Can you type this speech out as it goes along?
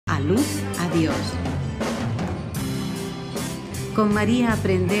salud a Dios. Con María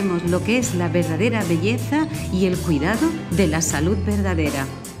aprendemos lo que es la verdadera belleza y el cuidado de la salud verdadera.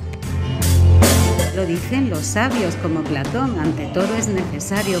 Lo dicen los sabios como Platón, ante todo es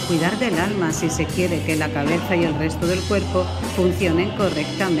necesario cuidar del alma si se quiere que la cabeza y el resto del cuerpo funcionen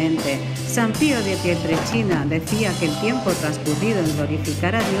correctamente. San Pío de Pietrelcina decía que el tiempo transcurrido en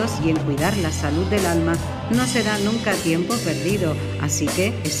glorificar a Dios y en cuidar la salud del alma no será nunca tiempo perdido, así que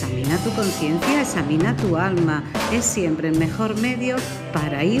examina tu conciencia, examina tu alma, es siempre el mejor medio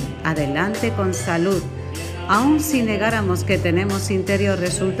para ir adelante con salud. Aún si negáramos que tenemos interior,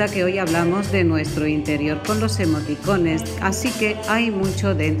 resulta que hoy hablamos de nuestro interior con los emoticones, así que hay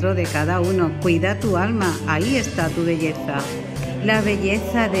mucho dentro de cada uno. Cuida tu alma, ahí está tu belleza. La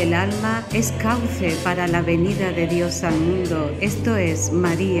belleza del alma es cauce para la venida de Dios al mundo, esto es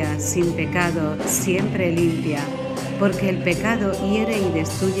María sin pecado, siempre limpia. Porque el pecado hiere y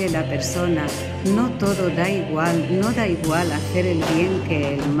destruye la persona, no todo da igual, no da igual hacer el bien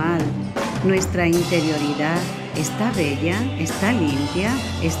que el mal. Nuestra interioridad está bella, está limpia,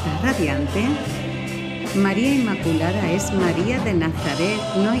 está radiante. María Inmaculada es María de Nazaret,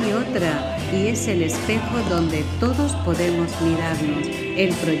 no hay otra, y es el espejo donde todos podemos mirarnos,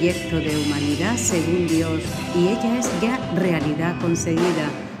 el proyecto de humanidad según Dios, y ella es ya realidad conseguida.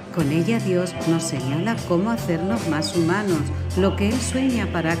 Con ella Dios nos señala cómo hacernos más humanos, lo que Él sueña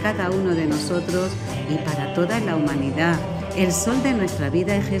para cada uno de nosotros y para toda la humanidad. El sol de nuestra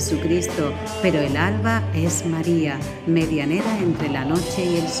vida es Jesucristo, pero el alba es María, medianera entre la noche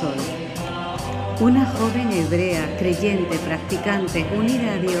y el sol. Una joven hebrea, creyente, practicante,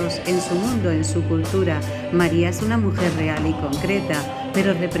 unida a Dios en su mundo, en su cultura. María es una mujer real y concreta,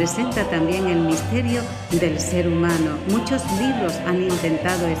 pero representa también el misterio del ser humano. Muchos libros han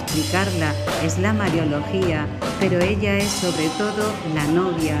intentado explicarla, es la Mariología, pero ella es sobre todo la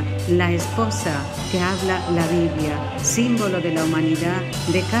novia, la esposa que habla la Biblia, símbolo de la humanidad,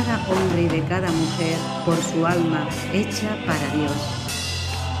 de cada hombre y de cada mujer, por su alma, hecha para Dios.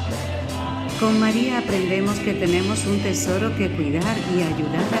 Con María aprendemos que tenemos un tesoro que cuidar y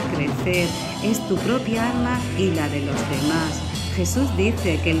ayudar a crecer. Es tu propia alma y la de los demás. Jesús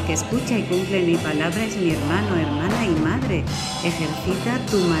dice que el que escucha y cumple mi palabra es mi hermano, hermana y madre. Ejercita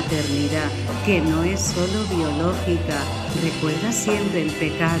tu maternidad, que no es solo biológica. Recuerda siempre el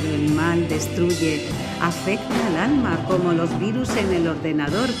pecado, el mal destruye, afecta al alma como los virus en el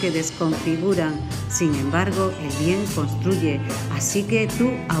ordenador que desconfiguran. Sin embargo, el bien construye, así que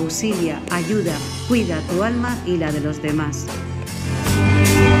tú auxilia, ayuda, cuida tu alma y la de los demás.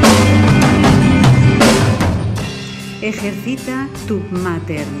 Ejercita tu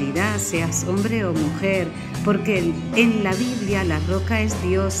maternidad, seas hombre o mujer, porque en la Biblia la roca es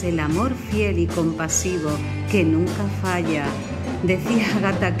Dios, el amor fiel y compasivo que nunca falla. Decía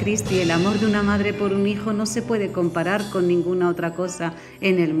Agatha Christie, el amor de una madre por un hijo no se puede comparar con ninguna otra cosa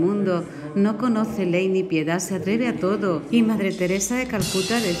en el mundo. No conoce ley ni piedad, se atreve a todo. Y Madre Teresa de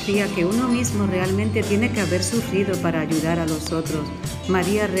Calcuta decía que uno mismo realmente tiene que haber sufrido para ayudar a los otros.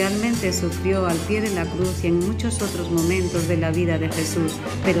 María realmente sufrió al pie de la cruz y en muchos otros momentos de la vida de Jesús,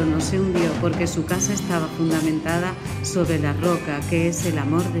 pero no se hundió porque su casa estaba fundamentada sobre la roca, que es el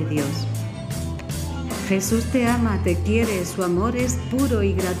amor de Dios. Jesús te ama, te quiere, su amor es puro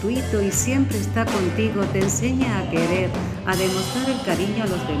y gratuito y siempre está contigo, te enseña a querer, a demostrar el cariño a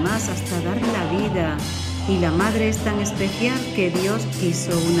los demás hasta dar la vida. Y la madre es tan especial que Dios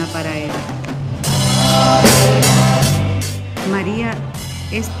quiso una para él. María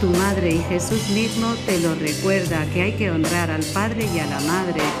es tu madre y Jesús mismo te lo recuerda, que hay que honrar al padre y a la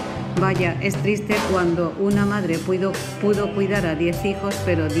madre. Vaya, es triste cuando una madre pudo cuidar a 10 hijos,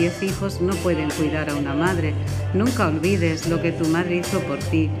 pero 10 hijos no pueden cuidar a una madre. Nunca olvides lo que tu madre hizo por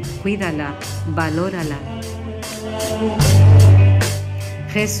ti. Cuídala, valórala.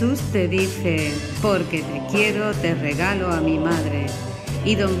 Jesús te dice, porque te quiero, te regalo a mi madre.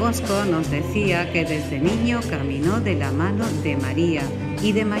 Y don Bosco nos decía que desde niño caminó de la mano de María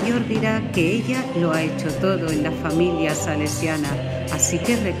y de mayor dirá que ella lo ha hecho todo en la familia salesiana. Así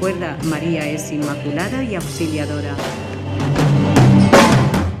que recuerda, María es inmaculada y auxiliadora.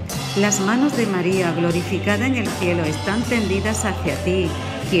 Las manos de María, glorificada en el cielo, están tendidas hacia ti.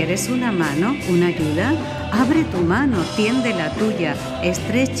 ¿Quieres una mano, una ayuda? Abre tu mano, tiende la tuya,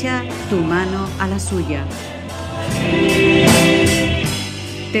 estrecha tu mano a la suya.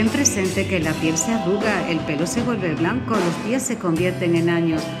 Ten presente que la piel se arruga, el pelo se vuelve blanco, los días se convierten en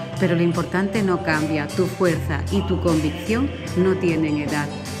años, pero lo importante no cambia, tu fuerza y tu convicción no tienen edad.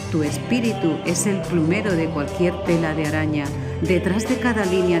 Tu espíritu es el plumero de cualquier tela de araña. Detrás de cada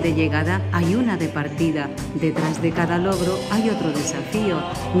línea de llegada hay una de partida. Detrás de cada logro hay otro desafío.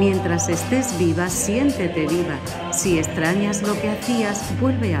 Mientras estés viva, siéntete viva. Si extrañas lo que hacías,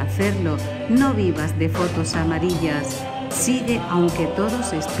 vuelve a hacerlo. No vivas de fotos amarillas. Sigue aunque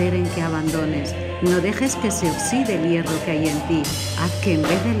todos esperen que abandones. No dejes que se oxide el hierro que hay en ti. Haz que en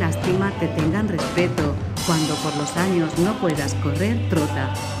vez de lástima te tengan respeto. Cuando por los años no puedas correr,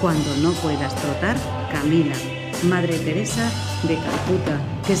 trota. Cuando no puedas trotar, camina. Madre Teresa de Calcuta,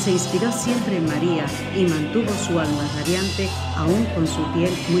 que se inspiró siempre en María y mantuvo su alma radiante aún con su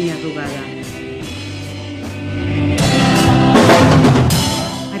piel muy arrugada.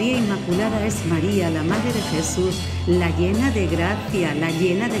 María Inmaculada es María, la Madre de Jesús, la llena de gracia, la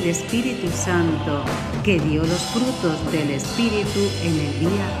llena del Espíritu Santo, que dio los frutos del Espíritu en el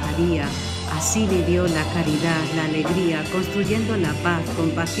día a día. Así vivió la caridad, la alegría, construyendo la paz con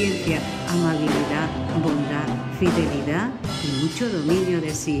paciencia, amabilidad, bondad, fidelidad y mucho dominio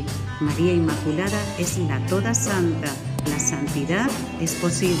de sí. María Inmaculada es la toda santa. La santidad es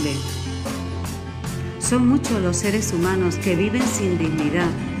posible. Son muchos los seres humanos que viven sin dignidad.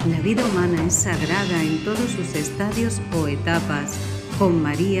 La vida humana es sagrada en todos sus estadios o etapas. Con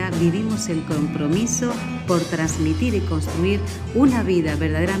María vivimos el compromiso por transmitir y construir una vida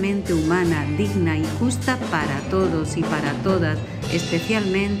verdaderamente humana, digna y justa para todos y para todas,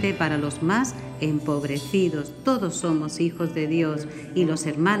 especialmente para los más empobrecidos. Todos somos hijos de Dios y los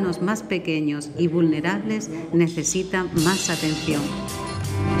hermanos más pequeños y vulnerables necesitan más atención.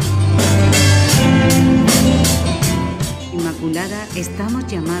 Inmaculada, estamos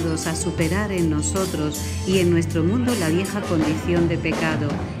llamados a superar en nosotros y en nuestro mundo la vieja condición de pecado,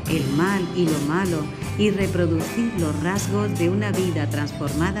 el mal y lo malo, y reproducir los rasgos de una vida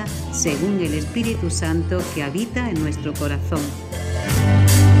transformada según el Espíritu Santo que habita en nuestro corazón.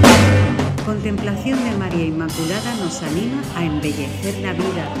 Contemplación de María Inmaculada nos anima a embellecer la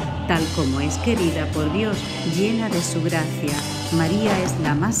vida, tal como es querida por Dios, llena de su gracia. María es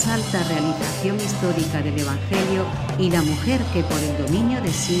la más alta realización histórica del Evangelio y la mujer que por el dominio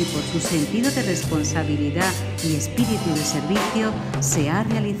de sí, por su sentido de responsabilidad y espíritu de servicio, se ha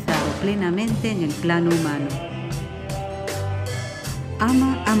realizado plenamente en el plano humano.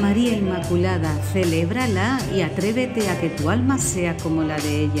 Ama a María Inmaculada, celébrala y atrévete a que tu alma sea como la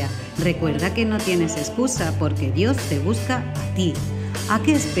de ella. Recuerda que no tienes excusa porque Dios te busca a ti. ¿A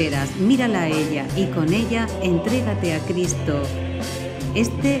qué esperas? Mírala a ella y con ella entrégate a Cristo.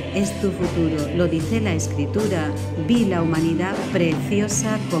 Este es tu futuro, lo dice la Escritura. Vi la humanidad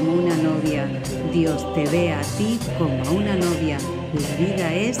preciosa como una novia. Dios te ve a ti como a una novia. La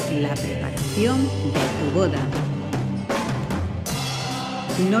vida es la preparación de tu boda.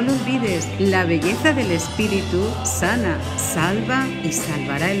 No lo olvides, la belleza del Espíritu sana, salva y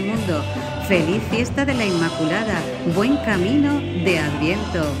salvará el mundo. ¡Feliz fiesta de la Inmaculada! ¡Buen camino de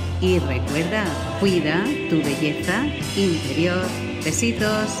Adviento! Y recuerda, cuida tu belleza interior.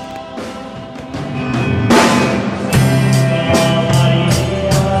 Besitos.